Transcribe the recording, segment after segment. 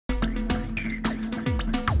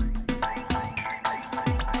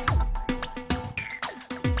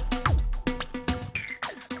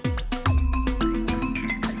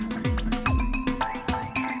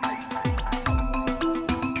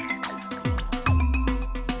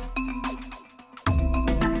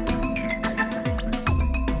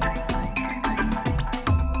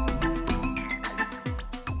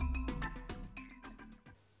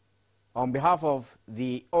On behalf of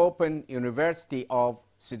the Open University of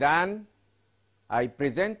Sudan, I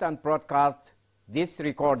present and broadcast this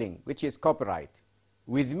recording, which is copyright.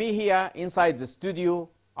 With me here inside the studio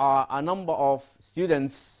are a number of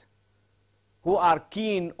students who are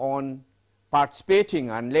keen on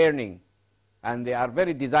participating and learning, and they are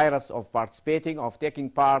very desirous of participating, of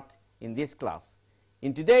taking part in this class.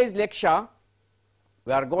 In today's lecture,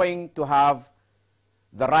 we are going to have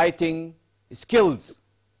the writing skills.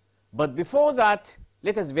 But before that,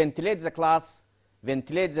 let us ventilate the class,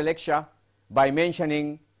 ventilate the lecture by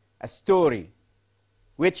mentioning a story,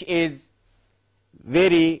 which is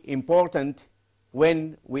very important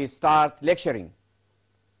when we start lecturing.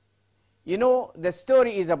 You know, the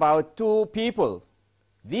story is about two people.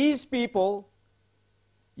 These people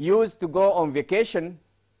used to go on vacation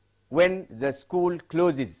when the school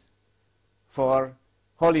closes for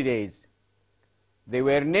holidays. They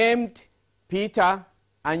were named Peter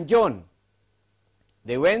and John.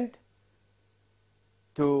 They went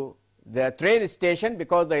to the train station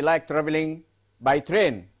because they like traveling by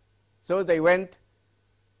train. So they went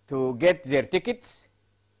to get their tickets.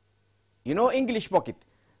 You know, English pocket.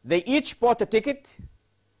 They each bought a ticket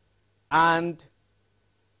and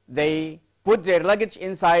they put their luggage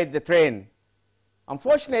inside the train.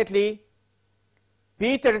 Unfortunately,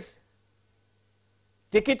 Peter's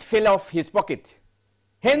ticket fell off his pocket.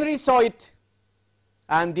 Henry saw it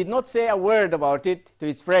and did not say a word about it to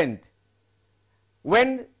his friend.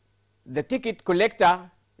 When the ticket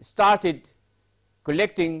collector started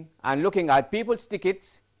collecting and looking at people's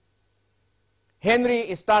tickets,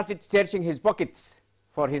 Henry started searching his pockets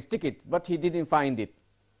for his ticket, but he didn't find it.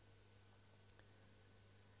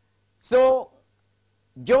 So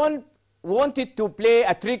John wanted to play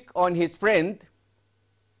a trick on his friend,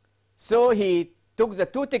 so he took the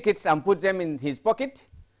two tickets and put them in his pocket,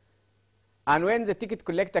 and when the ticket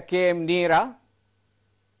collector came nearer,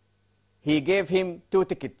 he gave him two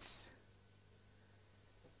tickets.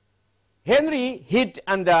 Henry hid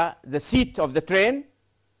under the seat of the train.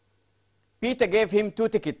 Peter gave him two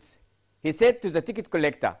tickets. He said to the ticket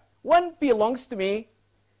collector, "One belongs to me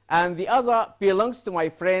and the other belongs to my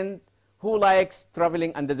friend who likes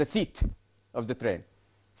traveling under the seat of the train."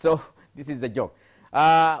 So this is the joke.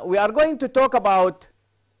 We are going to talk about,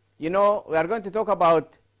 we are going to talk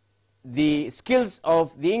about the skills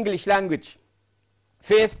of the English language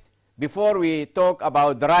first before we talk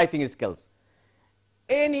about the writing skills.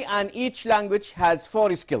 Any and each language has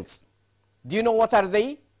 4 skills. Do you know what are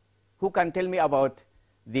they? Who can tell me about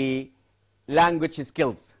the language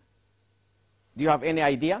skills? Do you have any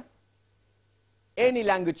idea? Any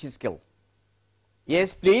language skill?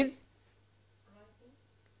 Yes, please.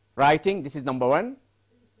 Writing, this is number 1.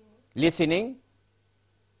 Listening.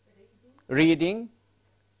 Reading.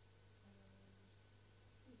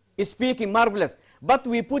 Speaking, marvelous. But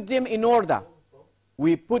we put them in order.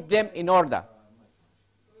 We put them in order.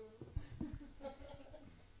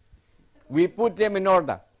 We put them in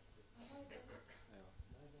order.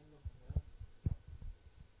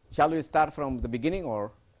 Shall we start from the beginning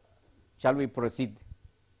or shall we proceed?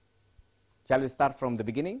 Shall we start from the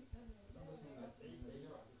beginning?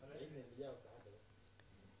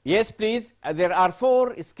 Yes, please. There are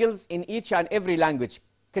 4 skills in each and every language.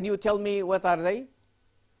 Can you tell me what are they?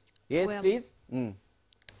 Yes, well, please.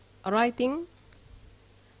 Writing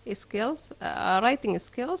skills,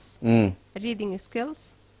 reading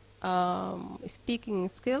skills, speaking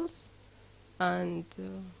skills, and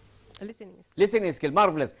listening skills. Listening skill,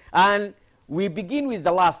 marvelous. And we begin with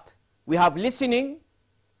the last. We have listening,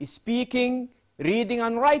 speaking, reading,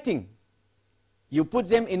 and writing. You put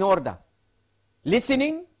them in order.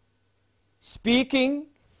 Listening, speaking,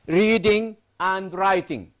 reading, and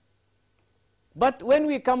writing. But when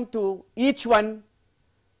we come to each one,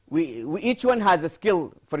 each one has a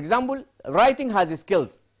skill. For example, writing has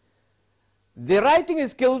skills. The writing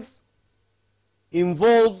skills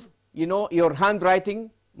involve, your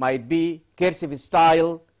handwriting might be cursive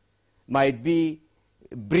style, might be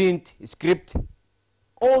print script.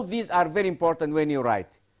 All these are very important when you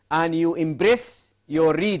write, and you embrace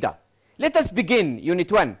your reader. Let us begin Unit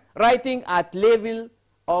 1, writing at level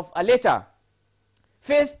of a letter.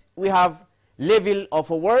 First, we have level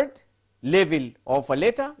of a word, level of a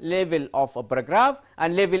letter, level of a paragraph,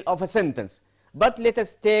 and level of a sentence. But let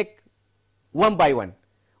us take one by one.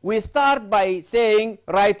 We start by saying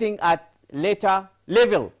writing at letter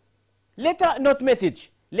level. Letter, not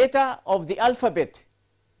message. Letter of the alphabet,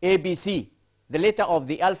 ABC, the letter of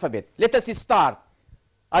the alphabet. Let us start.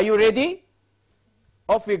 Are you ready?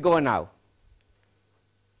 Off we go now.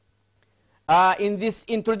 In this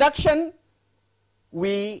introduction,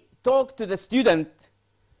 we talk to the student.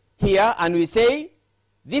 here and we say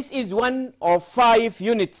this is one of 5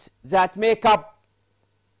 units that make up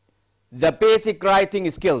the basic writing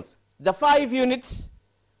skills. The 5 units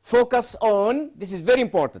focus on, this is very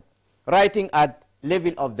important, writing at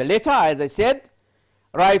level of the letter, as I said,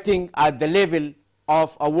 writing at the level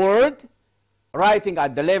of a word, writing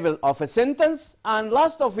at the level of a sentence, and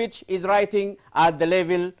last of which is writing at the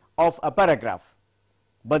level of a paragraph.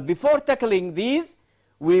 But before tackling these,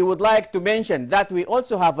 we would like to mention that we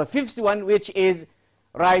also have a 5th one, which is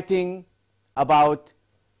writing about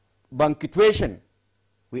punctuation.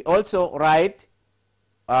 We also write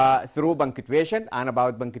through punctuation and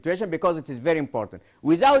about punctuation because it is very important.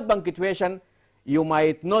 Without punctuation, you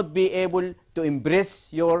might not be able to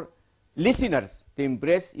impress your listeners, to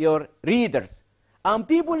impress your readers. And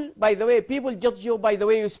people, by the way, people judge you by the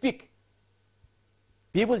way you speak.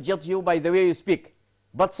 People judge you by the way you speak.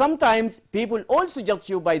 But sometimes people also judge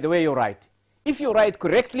you by the way you write. If you write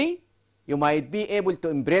correctly, you might be able to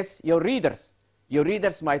impress your readers. Your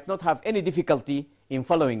readers might not have any difficulty in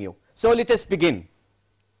following you. So let us begin.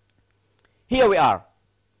 Here we are.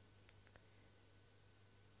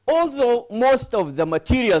 Although most of the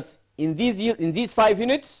materials in these 5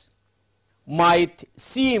 units might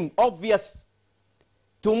seem obvious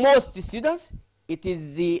to most students, it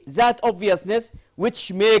is that obviousness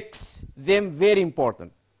which makes them very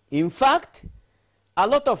important. In fact, a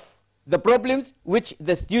lot of the problems which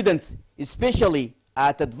the students, especially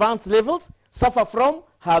at advanced levels, suffer from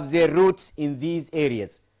have their roots in these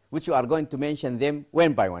areas, which we are going to mention them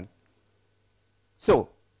one by one. So,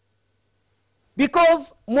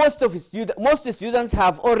 because most students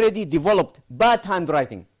have already developed bad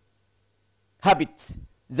handwriting habits,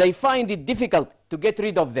 they find it difficult to get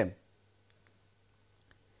rid of them.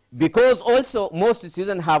 Because also most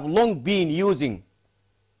students have long been using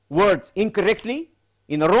words incorrectly,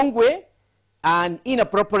 in a wrong way, and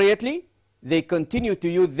inappropriately, they continue to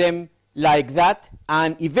use them like that,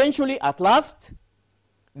 and eventually, at last,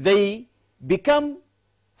 they become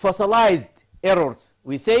fossilized errors.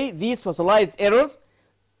 We say these fossilized errors,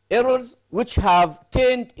 errors which have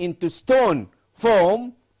turned into stone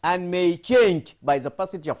form and may change by the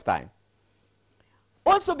passage of time.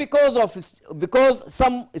 Also because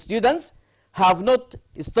some students have not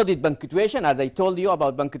studied punctuation, as I told you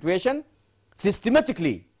about punctuation,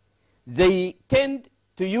 systematically, they tend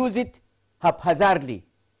to use it haphazardly.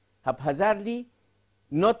 Haphazardly,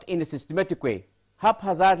 not in a systematic way.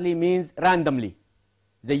 Haphazardly means randomly.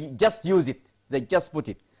 They just use it. They just put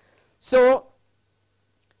it. So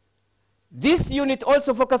this unit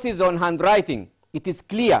also focuses on handwriting. It is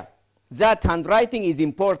clear that handwriting is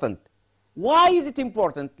important. Why is it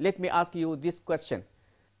important? Let me ask you this question.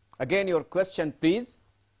 Again, your question, please.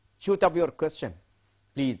 Shoot up your question,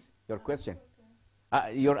 please. Your question.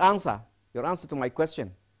 Your answer to my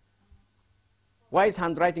question. Why is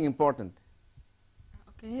handwriting important?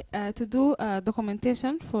 Okay, to do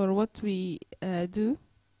documentation for what we do.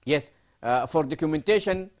 Yes, for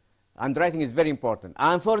documentation, handwriting is very important.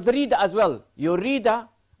 And for the reader as well. Your reader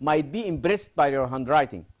might be impressed by your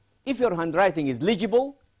handwriting. If your handwriting is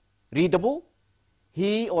legible, readable,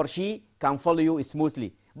 he or she can follow you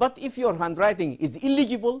smoothly. But if your handwriting is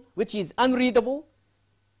illegible, which is unreadable,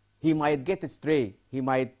 he might get astray. He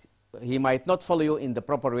might not follow you in the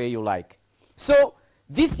proper way you like. So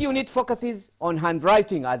this unit focuses on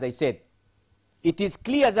handwriting, as I said. It is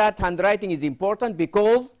clear that handwriting is important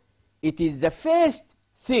because it is the first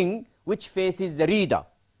thing which faces the reader.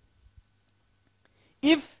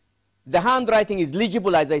 If the handwriting is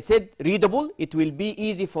legible, as I said, readable, it will be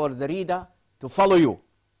easy for the reader to follow you,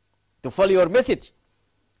 to follow your message.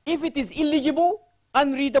 If it is illegible,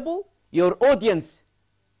 unreadable, your audience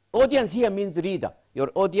here means reader,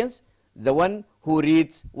 your audience, the one who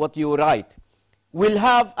reads what you write, will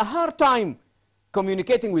have a hard time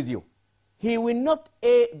communicating with you. He will not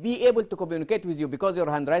be able to communicate with you because your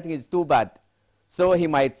handwriting is too bad. So he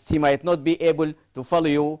might not be able to follow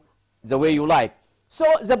you the way you like. So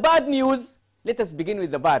the bad news, let us begin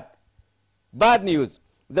with the bad. Bad news.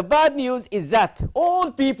 The bad news is that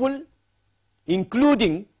all people,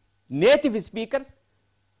 including native speakers,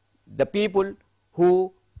 the people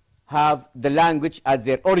who have the language as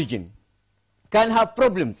their origin, can have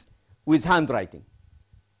problems with handwriting.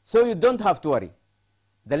 So you don't have to worry.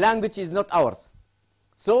 The language is not ours.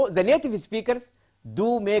 So the native speakers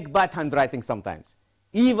do make bad handwriting sometimes,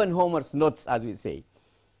 even Homer's notes, as we say.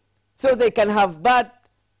 So they can have bad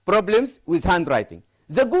problems with handwriting.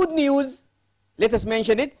 The good news, let us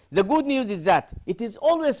mention it, the good news is that it is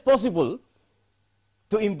always possible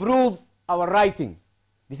to improve our writing.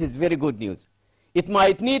 This is very good news. It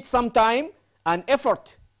might need some time and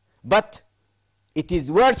effort, but it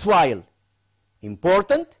is worthwhile,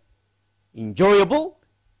 important, enjoyable,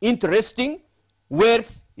 interesting,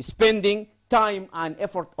 worth spending time and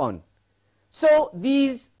effort on. So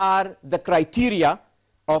these are the criteria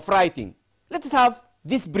of writing. Let us have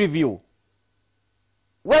this preview.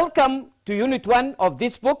 Welcome to Unit 1 of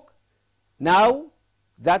this book. Now,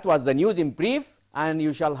 that was the news in brief, and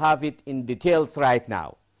you shall have it in details right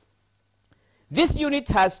now. This unit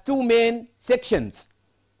has two main sections.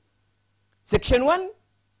 Section 1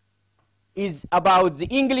 is about the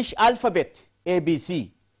English alphabet,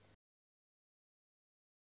 ABC.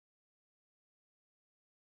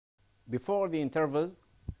 Before the interval,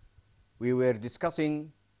 we were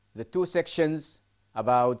discussing the two sections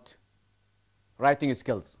about writing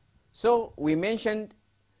skills. So we mentioned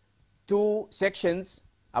two sections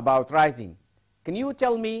about writing. Can you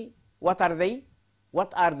tell me what are they?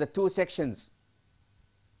 What are the two sections?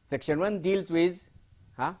 Section 1 deals with,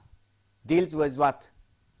 deals with what?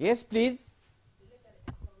 Yes, please?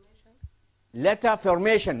 Letter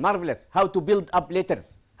formation, marvelous. How to build up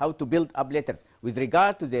letters. How to build up letters with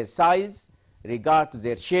regard to their size, regard to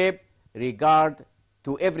their shape, regard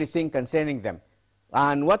to everything concerning them.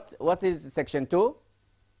 And what is section 2?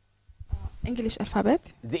 English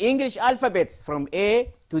alphabet. The English alphabets from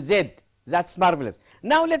A to Z. That's marvelous.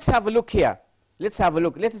 Now let's have a look here. Let's have a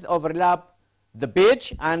look. Let us overlap the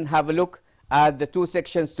page and have a look at the two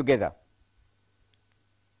sections together.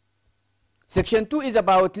 Section 2 is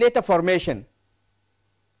about letter formation.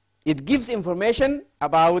 It gives information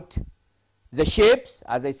about the shapes,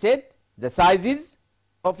 as I said, the sizes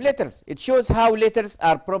of letters. It shows how letters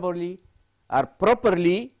are properly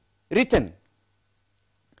written.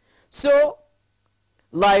 So,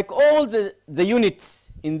 like all the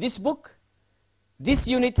units in this book, this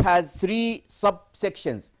unit has three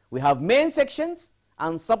subsections. We have main sections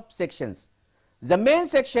and subsections. The main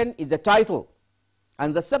section is the title,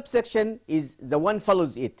 and the subsection is the one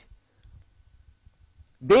follows it.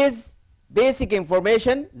 Basic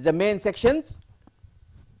information, the main sections,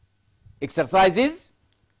 exercises,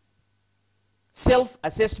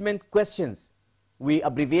 self-assessment questions. We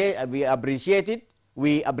abbreviate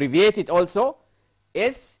it also,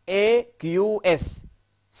 SAQS,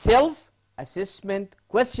 self-assessment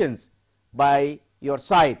questions by your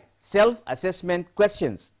side, self-assessment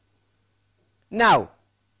questions. Now,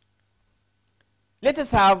 let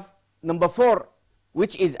us have number 4,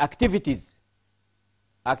 which is activities.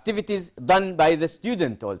 Activities done by the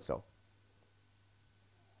student also.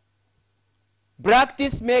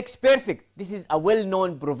 Practice makes perfect. This is a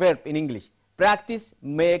well-known proverb in English. Practice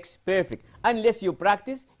makes perfect. Unless you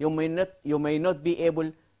practice, you may not be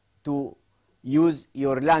able to use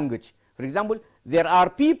your language. For example, there are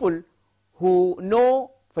people who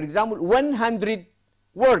know, for example, 100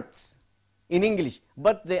 words in English,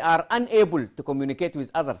 but they are unable to communicate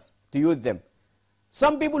with others, to use them.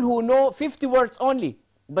 Some people who know 50 words only,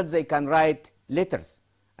 but they can write letters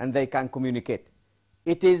and they can communicate.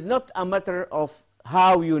 It is not a matter of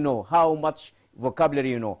how you know, how much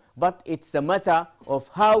vocabulary you know, but it's a matter of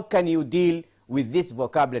how can you deal with this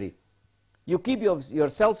vocabulary. You keep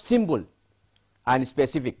yourself simple and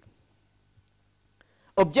specific.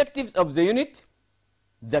 Objectives of the unit,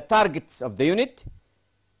 the targets of the unit.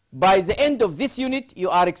 By the end of this unit, you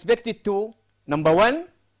are expected to, number 1,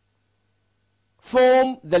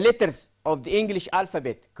 form the letters of the English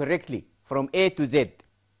alphabet correctly from A to Z.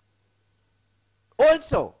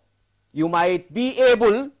 Also, you might be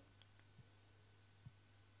able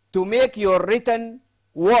to make your written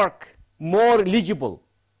work more legible,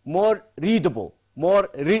 more readable, more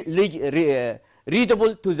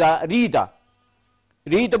readable to the reader,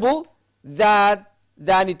 readable than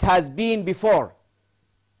it has been before.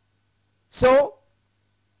 So,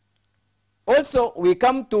 also we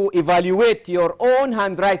come to evaluate your own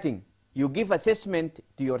handwriting. You give assessment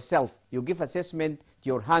to yourself. You give assessment to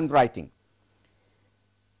your handwriting.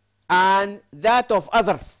 And that of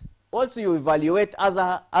others. Also you evaluate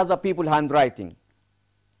other people's handwriting.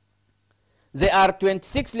 There are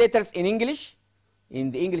 26 letters in English,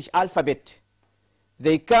 in the English alphabet.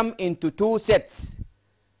 They come into 2 sets.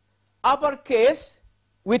 Uppercase,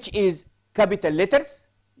 which is capital letters.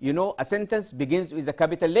 You know, a sentence begins with a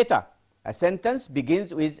capital letter. A sentence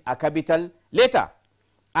begins with a capital letter.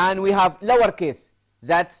 And we have lowercase,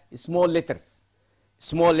 that's small letters.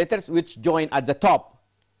 Small letters which join at the top.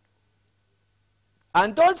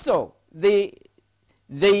 And also, they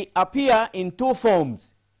appear in 2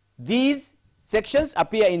 forms. These sections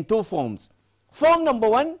appear in 2 forms. Form number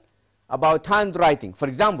 1, about handwriting. For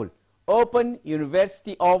example, Open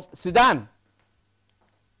University of Sudan.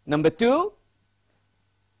 Number 2,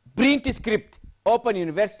 print script. Open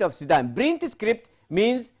University of Sudan. Print script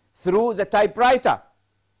means through the typewriter,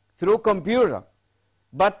 through computer.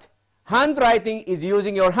 But handwriting is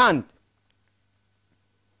using your hand.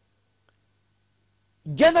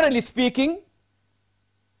 Generally speaking,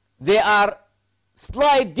 there are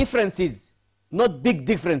slight differences, not big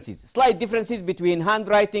differences, slight differences between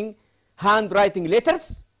handwriting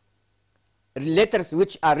letters, letters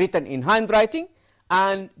which are written in handwriting,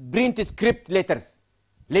 and print script letters,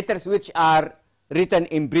 letters which are written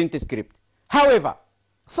in print script. However,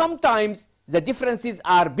 sometimes the differences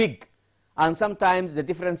are big and sometimes the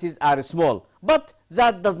differences are small, but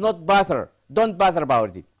that does not bother, don't bother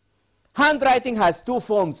about it. Handwriting has two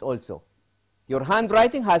forms also. Your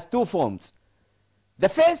handwriting has two forms. The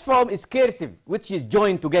first form is cursive, which is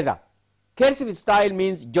joined together. Cursive style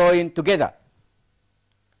means joined together.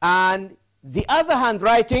 And the other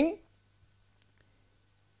handwriting,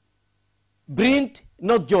 print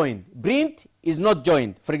not joined. Print is not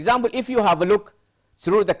joined. For example, if you have a look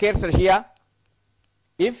through the cursor here,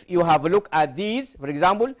 if you have a look at these, for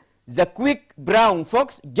example, the quick brown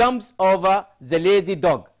fox jumps over the lazy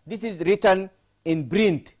dog. This is written in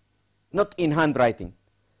print, not in handwriting.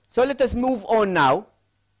 So let us move on now.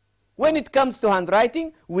 When it comes to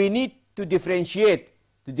handwriting, we need to differentiate.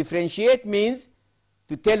 To differentiate means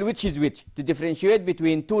to tell which is which, to differentiate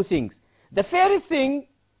between two things. The first thing,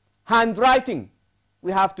 handwriting.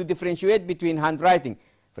 We have to differentiate between handwriting.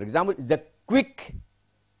 For example, the quick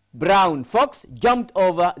brown fox jumped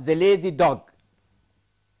over the lazy dog.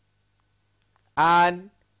 And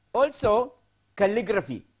also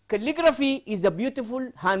calligraphy. Calligraphy is a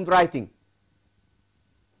beautiful handwriting.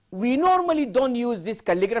 We normally don't use this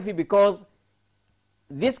calligraphy because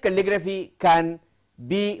this calligraphy can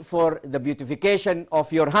be for the beautification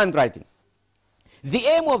of your handwriting. The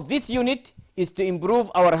aim of this unit is to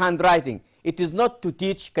improve our handwriting. It is not to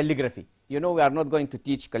teach calligraphy. You know, we are not going to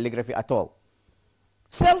teach calligraphy at all.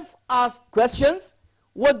 Self-asked questions.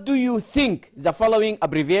 What do you think the following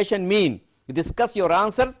abbreviation mean? Discuss your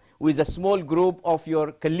answers with a small group of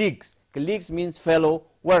your colleagues. Colleagues means fellow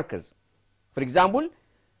workers. For example,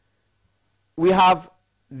 we have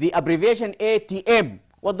the abbreviation ATM.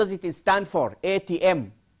 What does it stand for?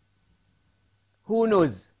 ATM. Who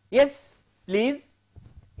knows? Yes, please.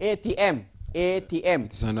 ATM. ATM.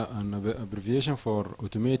 It's an abbreviation for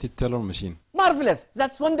automated teller machine. Marvelous.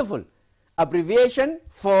 That's wonderful. Abbreviation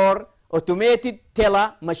for automated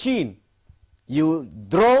teller machine. You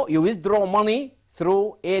withdraw money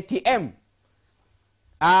through ATM.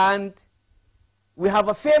 And we have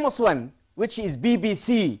a famous one, which is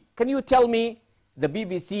BBC. Can you tell me the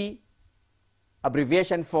BBC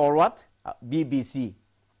abbreviation for what? BBC.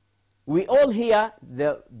 We all hear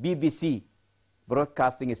the BBC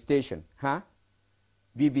broadcasting station. Huh?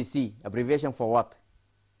 BBC, abbreviation for what?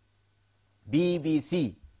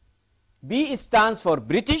 BBC. B stands for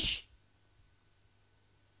British.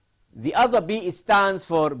 The other B stands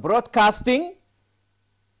for broadcasting,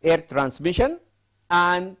 air transmission,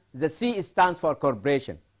 and the C stands for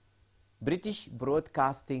corporation. British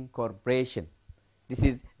Broadcasting Corporation. This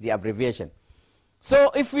is the abbreviation.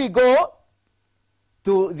 So if we go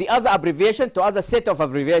to the other abbreviation, to other set of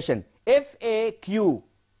abbreviation, FAQ.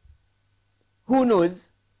 Who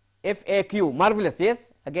knows? FAQ. Marvelous. Yes?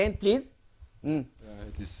 Again, please. It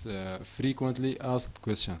is frequently asked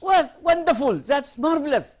questions. Was wonderful. That's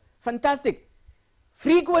marvelous. Fantastic.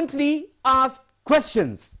 Frequently asked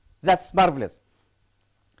questions. That's marvelous.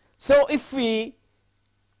 So if we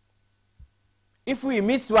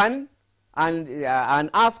miss one and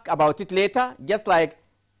ask about it later, just like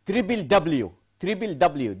www,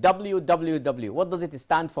 www, what does it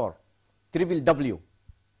stand for? www.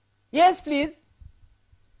 Yes, please.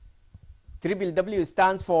 www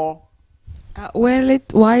stands for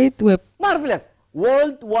World Wide Web. marvelous.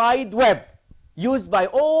 World Wide Web, used by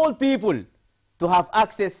all people to have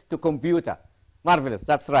access to computer. Marvelous.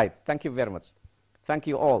 That's right. Thank you very much. Thank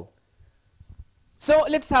you all. So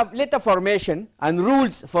let's have letter formation and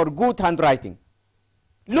rules for good handwriting.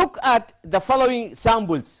 Look at the following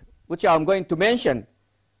samples, which I'm going to mention,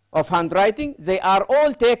 of handwriting. They are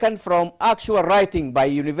all taken from actual writing by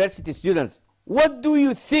university students. What do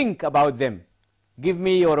you think about them? Give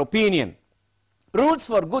me your opinion. Rules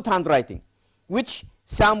for good handwriting. Which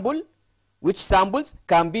samples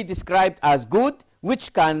can be described as good,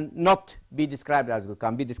 which cannot be described as good,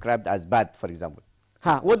 can be described as bad, for example.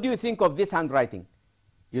 What do you think of this handwriting?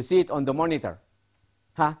 You see it on the monitor.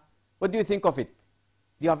 What do you think of it?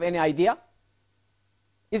 Do you have any idea?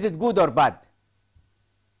 Is it good or bad?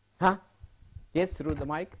 Yes, through the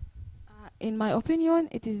mic. In my opinion,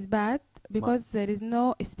 it is bad because there is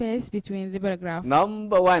no space between the paragraph.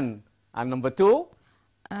 Number one, And number 2?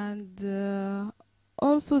 And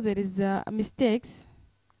also there is mistakes.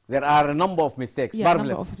 There are a number of mistakes. Yeah,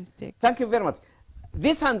 Marvelous. number of mistakes. Thank you very much.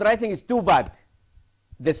 This handwriting is too bad.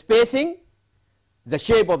 The spacing, the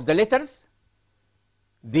shape of the letters,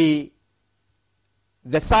 the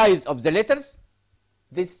size of the letters,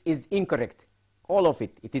 this is incorrect. All of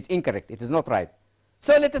it, it is incorrect. It is not right.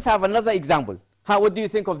 So let us have another example. What do you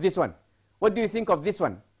think of this one? What do you think of this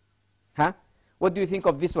one? What do you think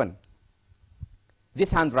of this one?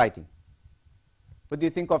 This handwriting. What do you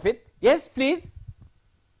think of it? Yes, please.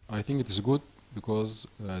 I think it is good because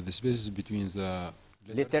the spaces between the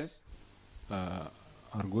letters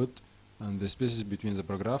are good, and the spaces between the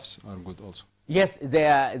paragraphs are good also. Yes, they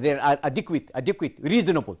are adequate,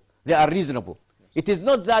 reasonable. They are reasonable. It is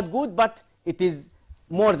not that good, but it is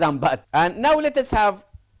more than bad. And now let us have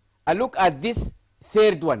a look at this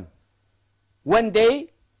third one. One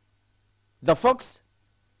day, the fox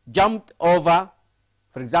jumped over,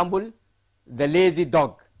 for example, the lazy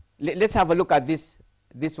dog. Let's have a look at this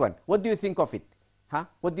one. What do you think of it?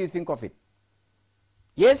 What do you think of it?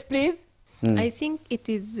 Yes, please. I think it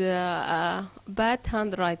is bad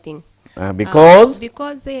handwriting. Because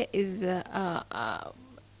there is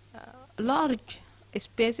large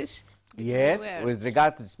spaces. Yes, with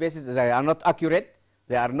regard to spaces, they are not accurate.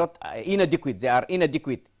 They are not inadequate. They are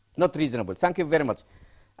inadequate, not reasonable. Thank you very much.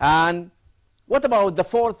 And what about the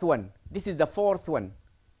fourth one? This is the fourth one.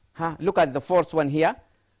 Look at the fourth one here.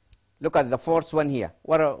 Look at the fourth one here.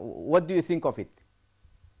 What do you think of it?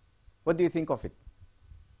 What do you think of it?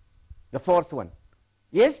 The fourth one.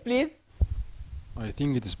 Yes, please. I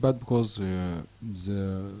think it is bad because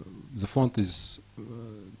the font is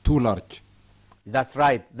too large. That's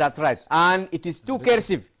right. That's right. And it is too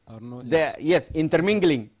cursive. Yes,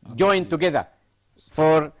 intermingling, joined together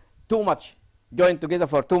for too much. Joined together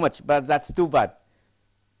for too much, but that's too bad.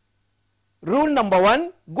 Rule number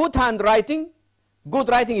 1, good handwriting. Good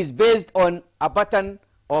writing is based on a pattern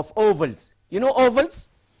of ovals. You know ovals?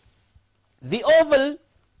 The oval,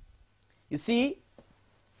 you see,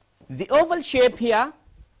 the oval shape here,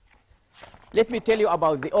 let me tell you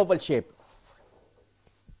about the oval shape.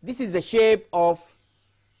 This is the shape of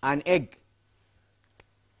an egg.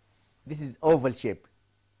 This is oval shape.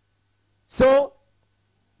 So,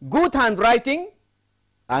 good handwriting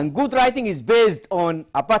and good writing is based on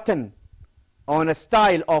a pattern, on a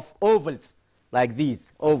style of ovals, like these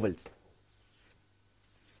ovals.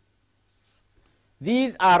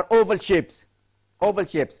 These are oval shapes,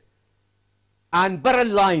 and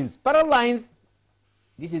parallel lines. Parallel lines,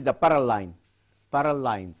 this is the parallel line, parallel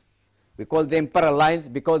lines. We call them parallel lines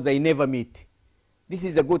because they never meet. This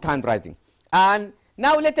is a good handwriting. And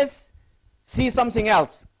now let us see something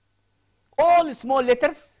else. All small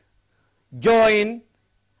letters join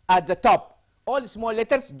at the top. All small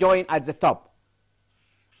letters join at the top.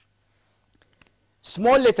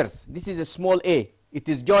 Small letters, this is a small a. It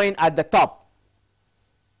is joined at the top.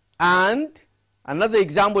 And another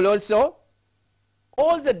example also,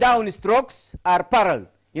 all the down strokes are parallel.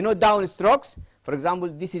 You know down strokes? For example,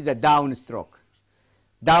 this is a down stroke.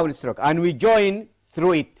 Down stroke. And we join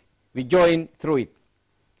through it. We join through it.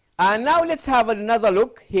 And now let's have another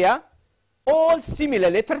look here. All similar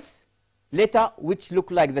letters, letter which look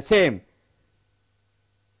like the same,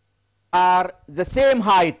 are the same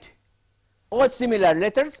height. All similar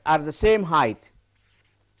letters are the same height.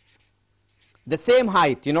 The same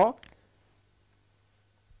height, you know.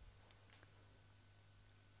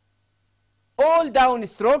 All down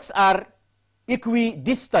strokes are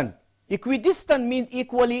equidistant. Equidistant means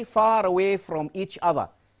equally far away from each other.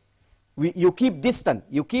 You keep distant.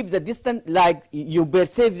 You keep the distance like you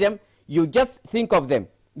perceive them. You just think of them.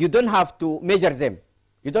 You don't have to measure them.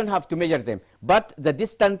 You don't have to measure them. But the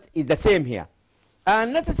distance is the same here.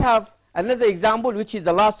 And let us have another example, which is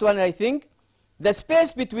the last one, I think. The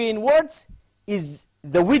space between words is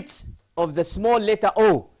the width of the small letter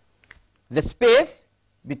O. The space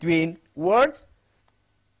between words,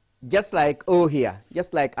 just like O here,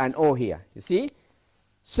 just like an O here, you see?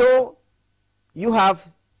 So you have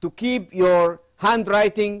to keep your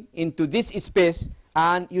handwriting into this space,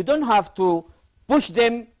 and you don't have to push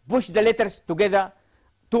the letters together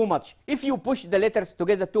too much. If you push the letters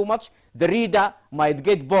together too much, the reader might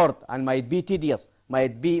get bored and might be tedious,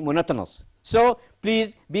 might be monotonous. So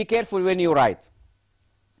please be careful when you write.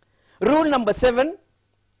 Rule number 7,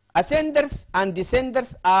 ascenders and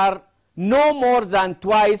descenders are no more than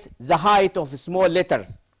twice the height of small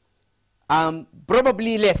letters,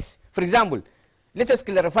 probably less. For example, let us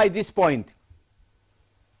clarify this point.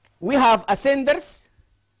 We have ascenders.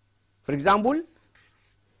 For example,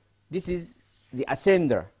 this is the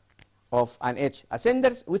ascender, of an H.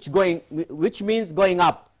 Ascenders, which means going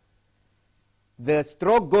up. The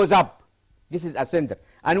stroke goes up. This is ascender.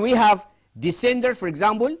 And we have descender, for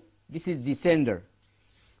example. This is descender,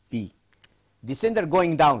 P. Descender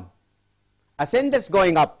going down. Ascenders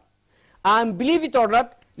going up. And believe it or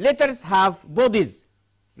not, letters have bodies.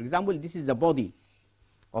 For example, this is the body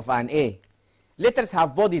of an A. Letters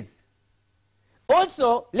have bodies.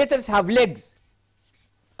 Also, letters have legs.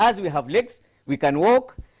 As we have legs, we can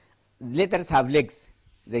walk. Letters have legs.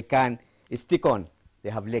 They can stick on. They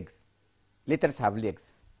have legs. Letters have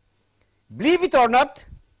legs. Believe it or not,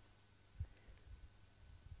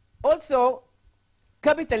 also,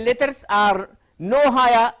 capital letters are no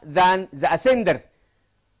higher than the ascenders,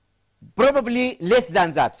 probably less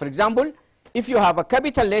than that. For example, if you have a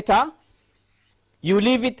capital letter, you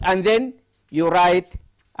leave it and then you write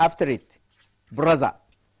after it, brother,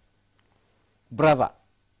 brother.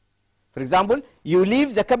 For example, you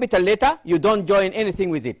leave the capital letter, you don't join anything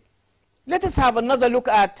with it. Let us have another look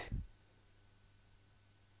at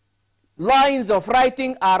lines of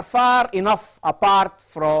writing are far enough apart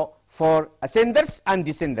for ascenders and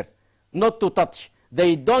descenders not to touch.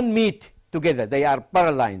 They don't meet together. They are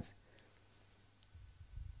parallel lines.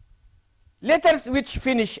 Letters which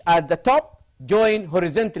finish at the top join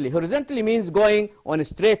horizontally. Horizontally means going on a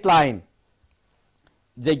straight line.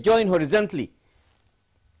 They join horizontally.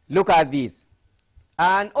 Look at these.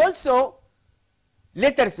 And also,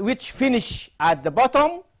 letters which finish at the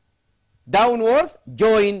bottom downwards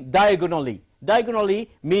join diagonally. Diagonally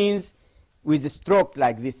means with a stroke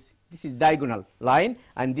like this. This is diagonal line,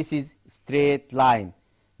 and this is straight line.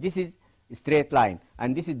 This is straight line,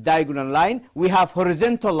 and this is diagonal line. We have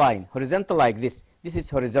horizontal line, horizontal like this. This is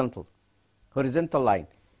horizontal, horizontal line.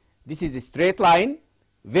 This is a straight line,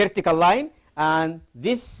 vertical line, and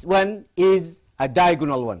this one is a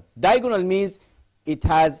diagonal one. Diagonal means it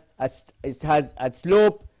has a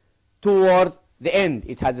slope towards the end.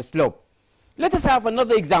 It has a slope. Let us have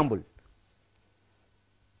another example.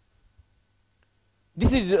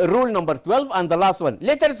 This is rule number 12 and the last one.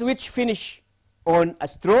 Letters which finish on a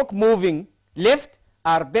stroke moving left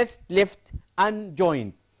are best left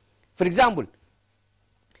unjoined. For example,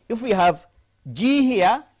 if we have G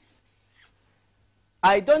here,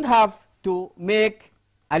 I don't have to make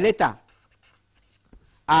a letter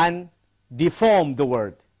and deform the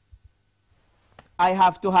word. I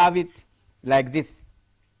have to have it like this.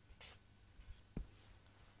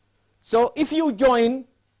 So if you join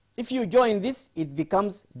this, it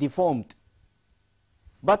becomes deformed.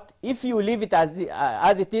 But if you leave it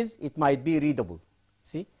as it is, it might be readable.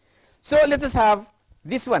 See? So let us have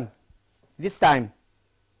this one this time.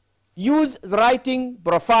 Use the writing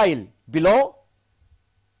profile below.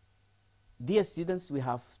 Dear students, we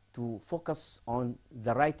have to focus on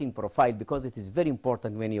the writing profile because it is very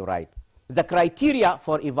important when you write. The criteria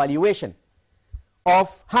for evaluation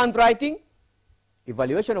of handwriting.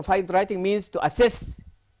 Evaluation of handwriting means to assess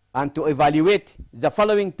and to evaluate the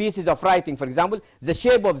following pieces of writing. For example, the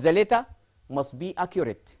shape of the letter must be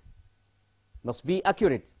accurate. Must be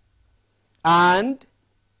accurate. And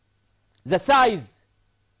the size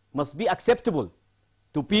must be acceptable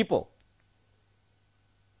to people.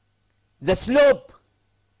 The slope,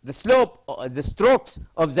 the strokes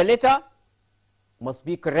of the letter must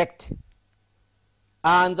be correct.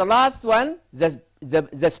 And the last one,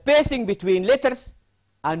 the spacing between letters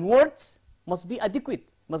and words must be adequate,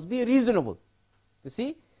 must be reasonable. You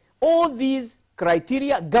see, all these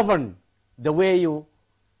criteria govern the way you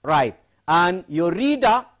write, and your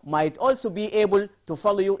reader might also be able to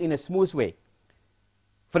follow you in a smooth way.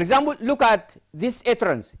 For example, look at this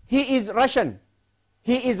utterance. He is Russian.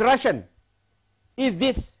 He is Russian. Is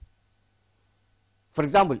this, for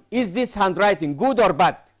example, is this handwriting good or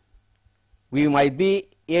bad? We might be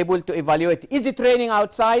able to evaluate. Is it raining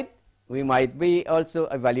outside? We might be also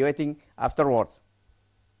evaluating afterwards.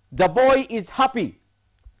 The boy is happy.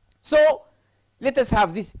 So let us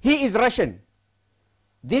have this. He is Russian.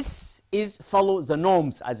 This is follow the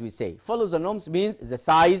norms, as we say. Follow the norms means the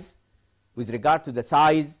size, with regard to the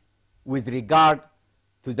size, with regard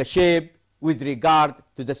to the shape, with regard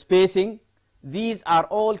to the spacing. These are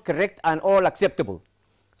all correct and all acceptable.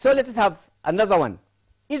 So let us have another one.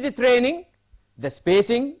 Is it raining? The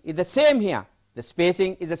spacing is the same here. The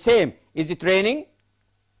spacing is the same. Is it raining?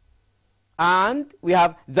 And we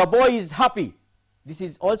have the boy is happy. This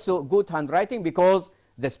is also good handwriting because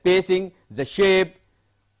the spacing, the shape,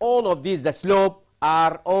 all of these, the slope,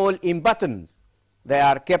 are all in buttons. They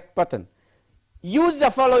are kept button. Use the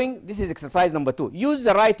following. This is exercise number 2. Use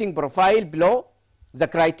the writing profile below the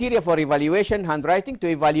criteria for evaluation handwriting to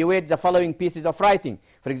evaluate the following pieces of writing.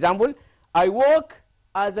 For example, I walk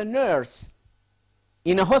as a nurse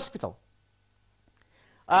in a hospital.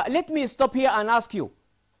 Let me stop here and ask you,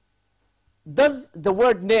 does the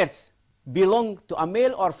word nurse belong to a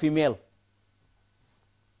male or female?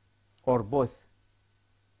 Or both?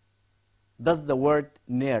 Does the word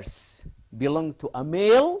nurse belong to a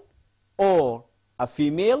male or a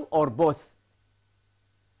female or both?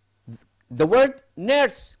 The word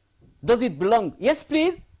nurse, does it belong? Yes,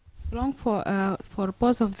 please. Belong for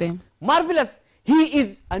both of them. Marvelous. He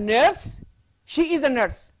is a nurse, she is a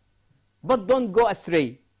nurse. But don't go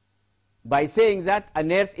astray by saying that a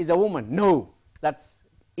nurse is a woman. No, that's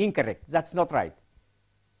incorrect. That's not right.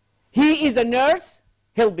 He is a nurse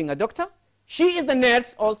helping a doctor. She is a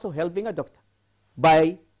nurse also helping a doctor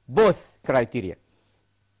by both criteria.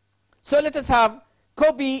 So let us have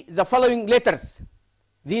copy the following letters.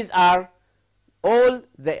 These are all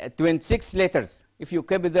the 26 letters. If you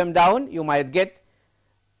copy them down, you might get.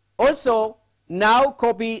 Also, now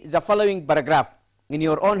copy the following paragraph in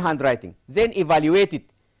your own handwriting. Then evaluate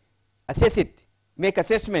it, assess it, make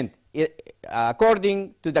assessment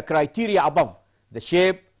according to the criteria above: the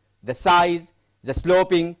shape, the size, the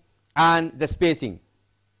sloping, and the spacing.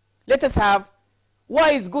 Let us have,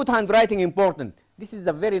 why is good handwriting important? This is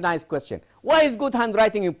a very nice question. Why is good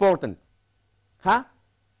handwriting important? Huh?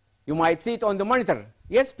 You might see it on the monitor.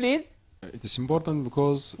 Yes, please. It is important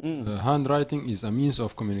because handwriting is a means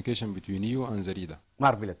of communication between you and the reader.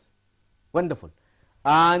 Marvelous. Wonderful.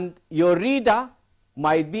 And your reader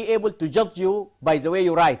might be able to judge you by the way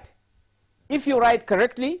you write. If you write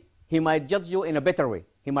correctly, he might judge you in a better way.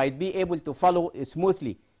 He might be able to follow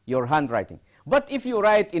smoothly your handwriting. But if you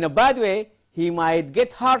write in a bad way, he might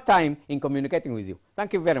get hard time in communicating with you.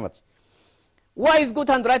 Thank you very much. Why is good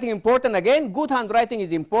handwriting important? Again, good handwriting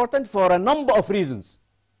is important for a number of reasons.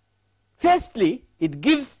 Firstly, it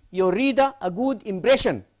gives your reader a good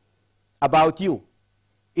impression about you.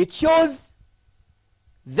 It shows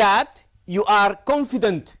that you are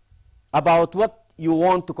confident about what you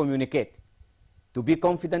want to communicate. To be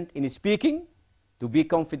confident in speaking, to be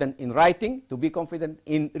confident in writing, to be confident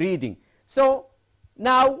in reading. So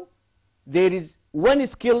now there is one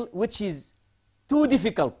skill which is too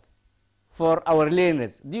difficult for our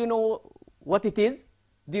learners. Do you know what it is?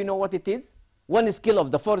 Do you know what it is? One skill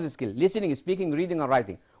of the fourth skill: listening, speaking, reading, and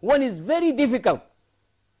writing. One is very difficult.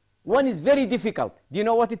 One is very difficult. Do you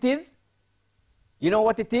know what it is? You know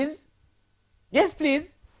what it is? Yes,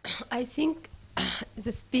 please. I think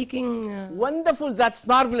the speaking. Wonderful. That's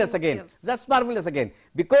marvelous again. Skills. That's marvelous again.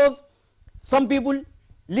 Because some people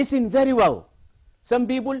listen very well. Some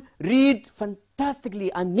people read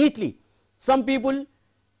fantastically and neatly. Some people,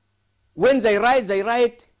 when they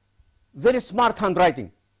write very smart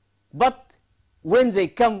handwriting. But when they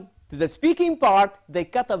come to the speaking part, they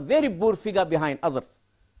cut a very poor figure behind others.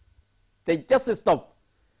 They just stop.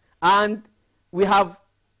 And we have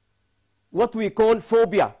what we call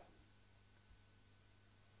phobia.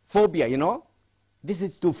 Phobia, you know. This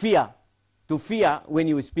is to fear when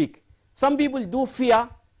you speak. Some people do fear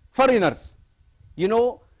foreigners. You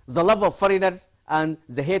know, the love of foreigners and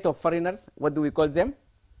the hate of foreigners. What do we call them?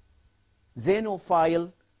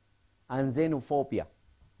 Xenophile and xenophobia.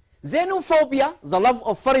 Xenophobia, the love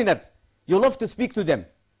of foreigners. You love to speak to them.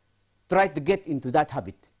 Try to get into that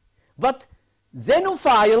habit. But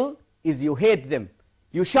xenophile is you hate them.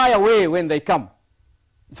 You shy away when they come.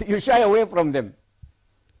 You shy away from them.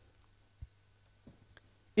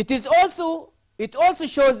 It also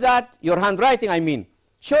shows that your handwriting,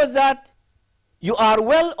 shows that you are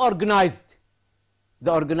well organized.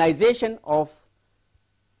 The organization of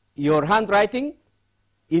your handwriting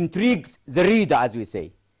intrigues the reader, as we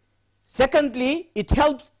say. Secondly, it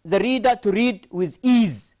helps the reader to read with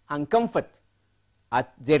ease and comfort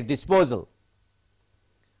at their disposal.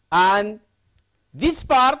 And this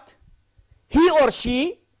part, he or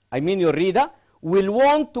she, your reader, will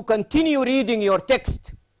want to continue reading your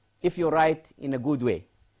text if you write in a good way.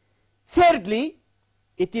 Thirdly,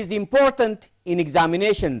 it is important in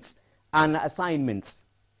examinations and assignments.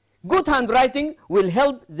 Good handwriting will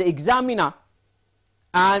help the examiner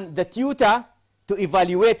and the tutor to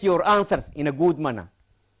evaluate your answers in a good manner.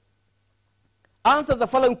 Answer the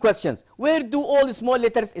following questions. Where do all small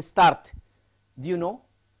letters start? Do you know?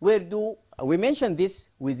 We mentioned this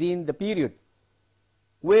within the period.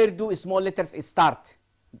 Where do small letters start?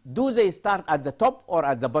 Do they start at the top or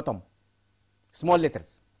at the bottom? Small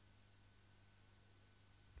letters.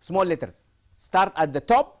 Small letters start at the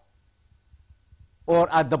top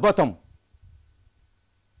or at the bottom?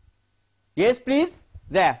 Yes, please.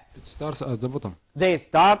 There. It starts at the bottom. They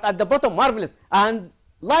start at the bottom. Marvelous. And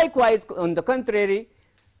likewise, on the contrary,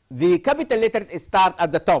 the capital letters start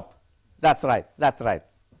at the top. That's right. That's right.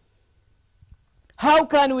 How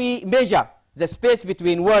can we measure the space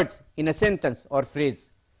between words in a sentence or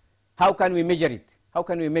phrase? How can we measure it? How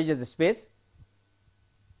can we measure the space?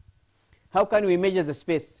 How can we measure the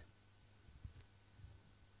space?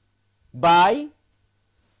 By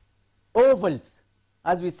ovals,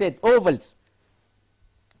 as we said, ovals.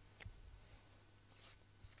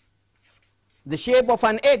 The shape of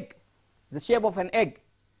an egg, the shape of an egg,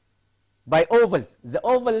 by ovals. The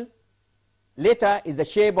oval letter is the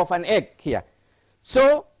shape of an egg here.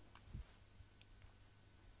 So,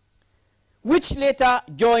 which letter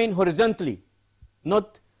join horizontally,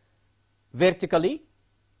 not vertically,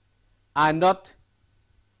 and not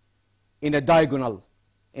in a diagonal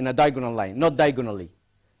line, not diagonally?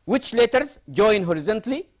 Which letters join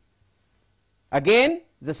horizontally? Again,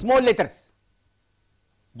 the small letters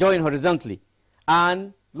join horizontally.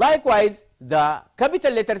 And likewise, the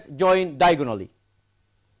capital letters join diagonally.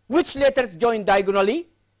 Which letters join diagonally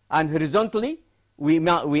and horizontally?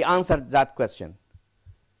 We answered that question.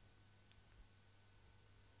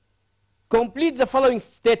 Complete the following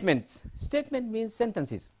statements. Statement means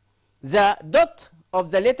sentences. The dot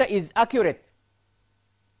of the letter is accurate.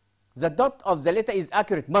 The dot of the letter is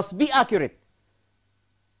accurate, must be accurate.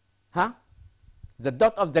 Huh? The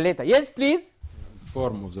dot of the letter. Yes, please? The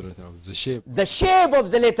form of the letter, the shape. The shape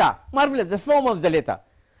of the letter. Marvelous. The form of the letter.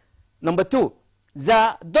 Number 2,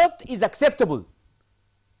 the dot is acceptable.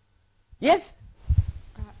 Yes?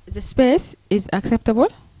 The space is acceptable.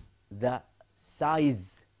 The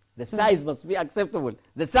size. The size must be acceptable.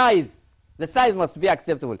 The size must be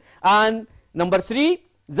acceptable. And number 3,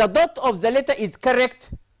 the dot of the letter is correct.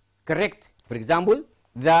 Correct. For example,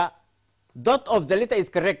 the dot of the letter is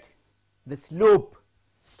correct. The slope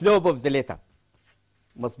of the letter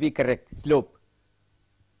must be correct. Slope.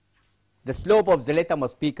 The slope of the letter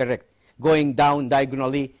must be correct. Going down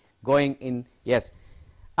diagonally, going in, yes.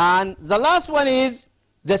 And the last one is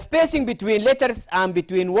the spacing between letters and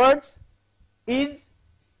between words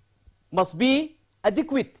must be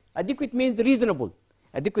adequate. Adequate means reasonable.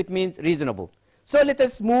 Adequate means reasonable. So let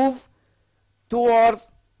us move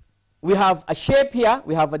towards, we have a shape here,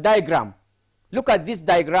 we have a diagram. Look at this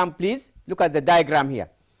diagram, please. Look at the diagram here.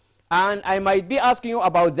 And I might be asking you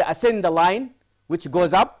about the ascender line, which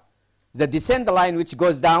goes up, the descender line, which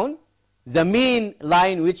goes down, the mean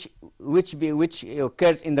line, which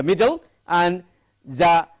occurs in the middle, and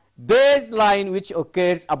the base line, which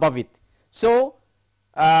occurs above it. So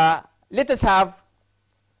let us have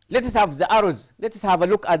the arrows. Let us have a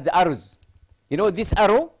look at the arrows. You know this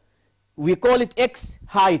arrow, we call it x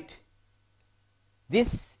height.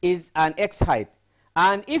 This is an x height.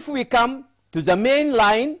 And if we come to the main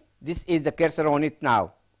line, this is the cursor on it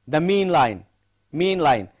now, the mean line.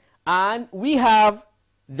 And we have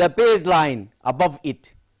the baseline above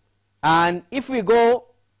it. And if we go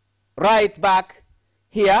right back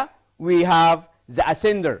here, we have the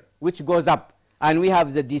ascender, which goes up. And we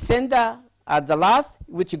have the descender at the last,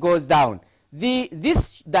 which goes down.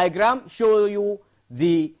 This diagram shows you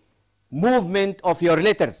the movement of your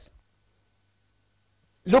letters.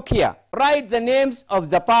 Look here. Write the names of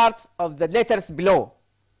the parts of the letters below.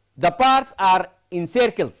 The parts are in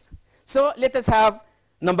circles. So let us have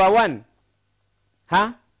number 1.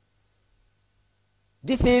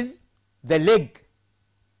 This is the leg.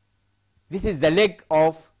 This is the leg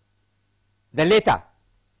of the letter.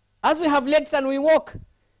 As we have legs and we walk,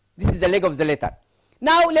 this is the leg of the letter.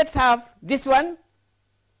 Now let's have this one.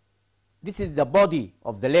 This is the body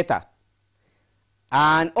of the letter.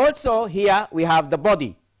 And also here we have the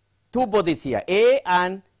body. 2 bodies here, A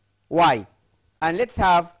and Y. And let's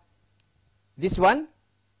have this one,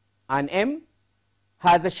 and M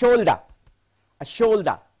has a shoulder.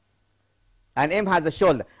 And M has a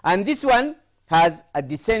shoulder. And this one has a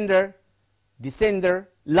descender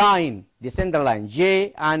line,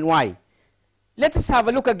 J and Y. Let us have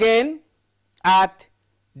a look again at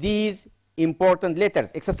these important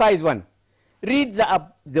letters. Exercise 1. Read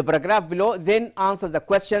the paragraph below, then answer the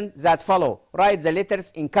questions that follow. Write the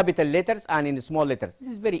letters in capital letters and in small letters. This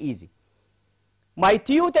is very easy. My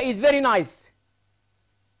tutor is very nice.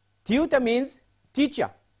 Tutor means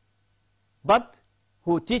teacher, but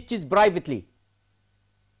who teaches privately.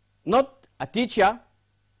 Not a teacher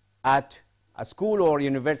at a school or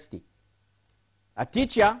university. A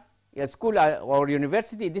teacher at a school or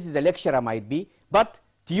university, this is a lecturer might be, but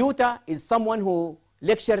tutor is someone who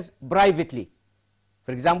lectures privately.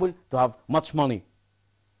 For example, to have much money.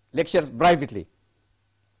 Lectures privately.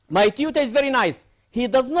 My tutor is very nice. He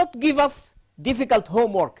does not give us difficult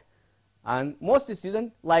homework. And most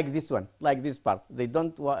students like this one, like this part. They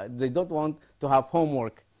don't want to have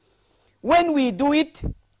homework. When we do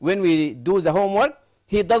the homework,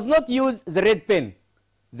 he does not use the red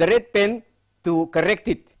pen to correct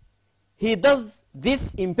it. He does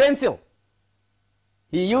this in pencil.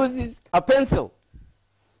 He uses a pencil.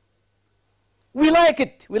 We like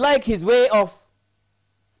it. We like his way of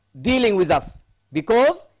dealing with us,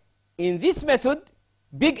 because in this method,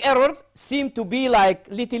 big errors seem to be like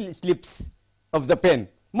little slips of the pen.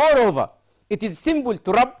 Moreover, it is simple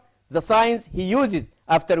to rub the signs he uses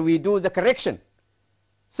after we do the correction.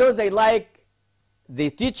 So they like the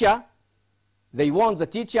teacher, they want the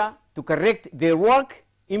teacher to correct their work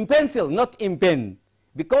in pencil, not in pen.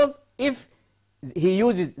 Because if he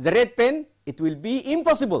uses the red pen, it will be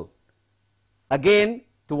impossible, again,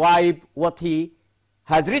 to wipe what he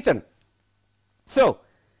has written. So,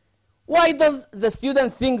 why does the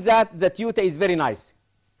student think that the tutor is very nice?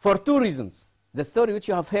 For two reasons. The story which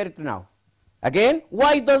you have heard now. Again,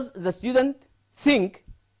 why does the student think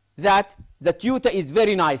that the tutor is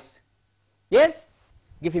very nice? Yes?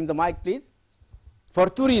 Give him the mic, please. For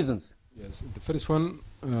two reasons. Yes, the first one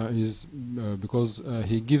is because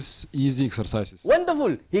he gives easy exercises.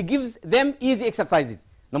 Wonderful. He gives them easy exercises.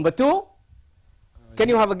 Number two, can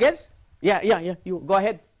you have a guess? Yeah, you go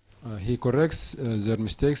ahead. He corrects their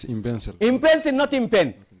mistakes in pencil. In pencil, not in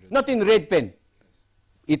pen, not in red pen.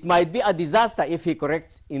 It might be a disaster if he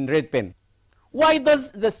corrects in red pen. Why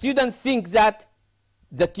does the student think that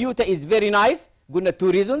the tutor is very nice? Good,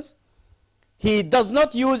 two reasons. He does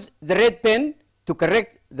not use the red pen to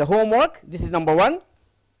correct the homework. This is number one.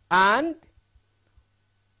 And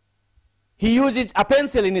he uses a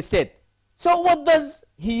pencil instead. So what does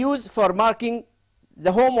he use for marking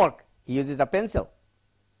the homework? He uses a pencil,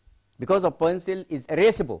 because a pencil is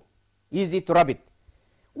erasable, easy to rub it.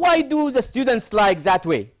 Why do the students like that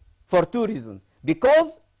way? For two reasons.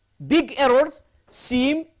 Because big errors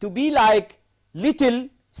seem to be like little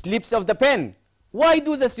slips of the pen. Why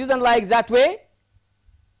do the students like that way?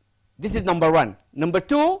 This is number one. Number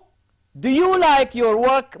two, do you like your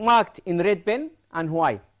work marked in red pen, and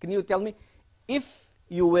why? Can you tell me? If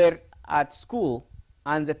you were at school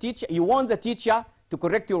and the teacher, you want the teacher to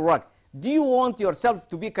correct your work, do you want yourself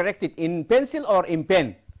to be corrected in pencil or in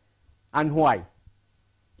pen, and why?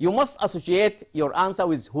 You must associate your answer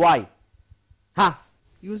with why. Huh?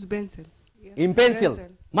 Use pencil. Yes. In pencil.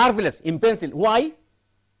 Marvelous. In pencil. Why?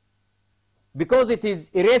 Because it is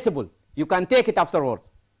erasable. You can take it afterwards.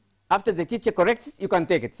 After the teacher corrects, you can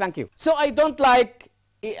take it. Thank you. So I don't like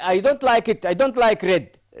it. I don't like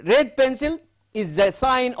red. Red pencil is the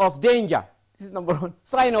sign of danger. This is number one.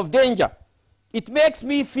 Sign of danger. It makes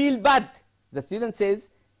me feel bad. The student says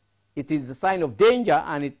it is a sign of danger,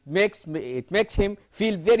 and it makes him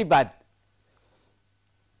feel very bad.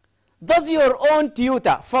 Does your own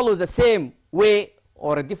tutor follow the same way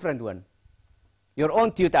or a different one? Your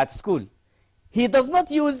own tutor at school. He does not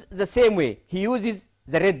use the same way. He uses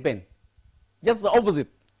the red pen. Just the opposite.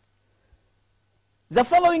 The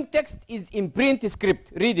following text is in print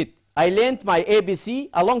script. Read it. I learned my ABC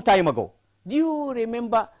a long time ago. Do you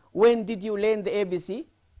remember when did you learn the ABC?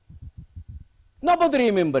 Nobody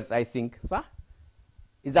remembers, I think. Sir?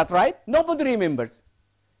 Is that right? Nobody remembers.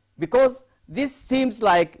 Because this seems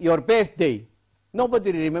like your birthday.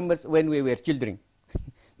 Nobody remembers when we were children.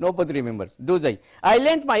 Nobody remembers, do they? I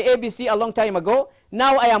learned my ABC a long time ago.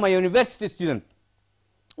 Now I am a university student.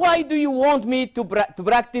 Why do you want me to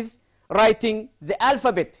practice writing the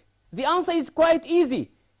alphabet? The answer is quite easy.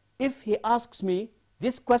 If he asks me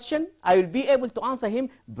this question, I will be able to answer him,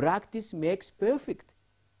 practice makes perfect.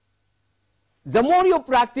 The more you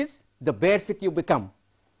practice, the perfect you become.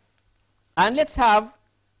 And let's have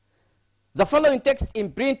the following text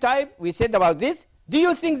in print type. We said about this. Do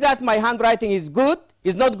you think that my handwriting is good?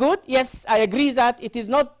 Is not good? Yes, I agree that it is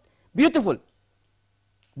not beautiful.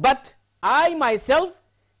 But I myself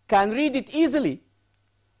can read it easily.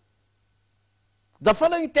 The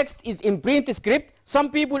following text is in print script. Some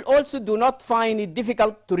people also do not find it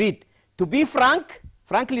difficult to read. To be frank,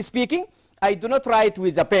 frankly speaking, I do not write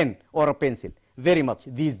with a pen or a pencil very much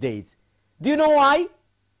these days. Do you know why?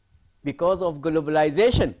 Because of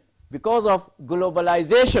globalization. Because of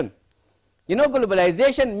globalization. You know,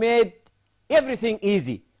 globalization made everything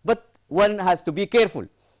easy, but one has to be careful.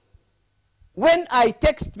 When I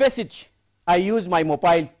text message, I use my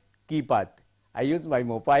mobile keypad. I use my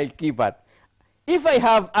mobile keypad. If I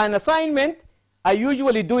have an assignment, I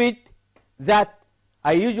usually do it that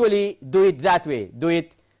way. Do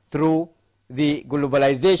it through the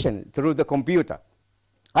globalization, through the computer.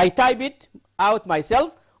 I type it out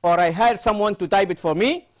myself, or I hire someone to type it for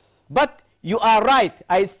me. But you are right,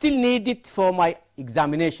 I still need it for my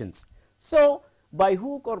examinations. So by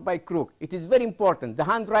hook or by crook, it is very important. The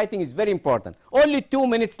handwriting is very important. Only 2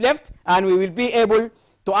 minutes left, and we will be able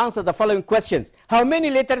to answer the following questions. How many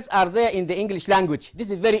letters are there in the English language?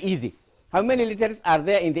 This is very easy. How many letters are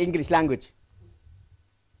there in the English language?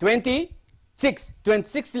 26.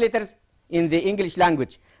 26 letters in the English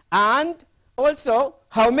language. And also,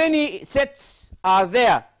 how many sets are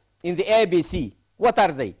there in the ABC? What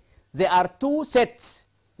are they? There are 2 sets.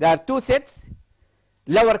 There are 2 sets,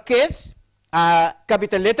 lowercase,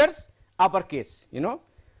 capital letters, uppercase, you know.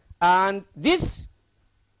 And this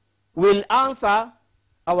will answer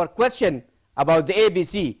our question about the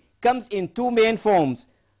ABC. Comes in 2 main forms.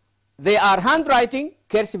 They are handwriting,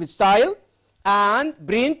 cursive style, and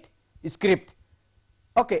print script.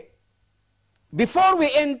 Okay. Before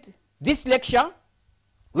we end this lecture,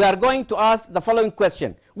 we are going to ask the following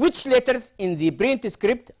question. Which letters in the print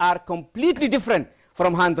script are completely different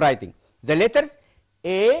from handwriting? The letters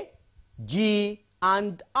A, G,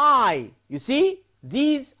 and I. You see,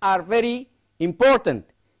 these are very important.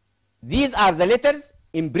 These are the letters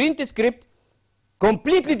in print script,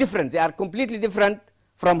 completely different. They are completely different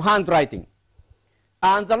from handwriting.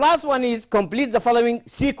 And the last one is complete the following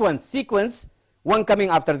sequence, one coming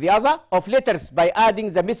after the other, of letters by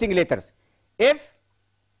adding the missing letters. F,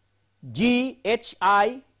 G, H,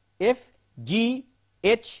 I, F, G,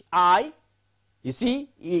 H, I. You see,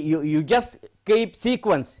 you just keep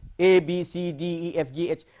sequence A, B, C, D, E, F, G,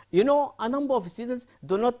 H. You know, a number of students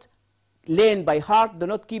do not learn by heart, do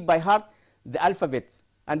not keep by heart the alphabets.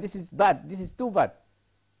 And this is bad. This is too bad.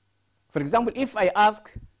 For example, if I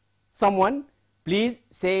ask someone, please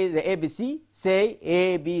say the ABC, say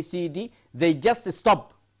A, B, C, D, they just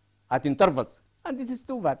stop at intervals. And this is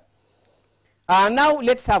too bad. Now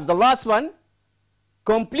let's have the last one.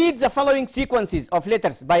 Complete the following sequences of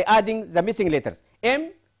letters by adding the missing letters.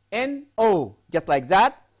 M, N, O, just like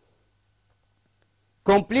that.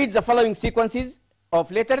 Complete the following sequences of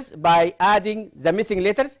letters by adding the missing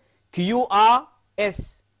letters. Q, R,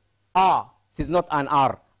 S, R. It is not an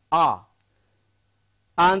R, R.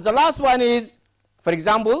 And the last one is, for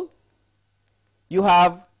example, you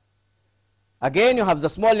have, again, you have the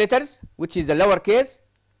small letters, which is the lowercase,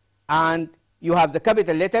 and you have the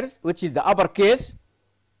capital letters, which is the uppercase,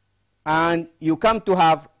 and you come to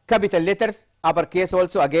have capital letters, uppercase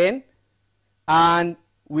also again. And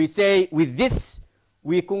we say, with this,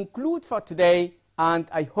 we conclude for today, and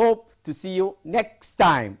I hope to see you next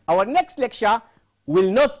time. Our next lecture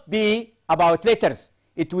will not be about letters.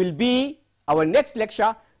 It will be our next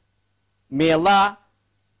lecture, may Allah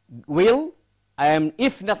will,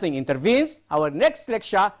 if nothing intervenes, our next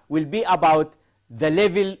lecture will be about the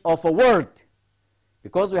level of a word.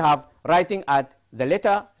 Because we have writing at the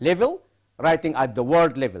letter level, writing at the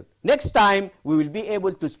word level. Next time, we will be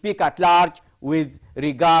able to speak at large with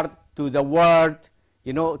regard to the word,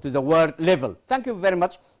 you know, to the word level. Thank you very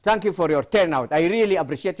much. Thank you for your turnout. I really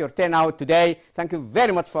appreciate your turnout today. Thank you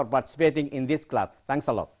very much for participating in this class. Thanks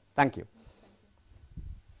a lot. Thank you.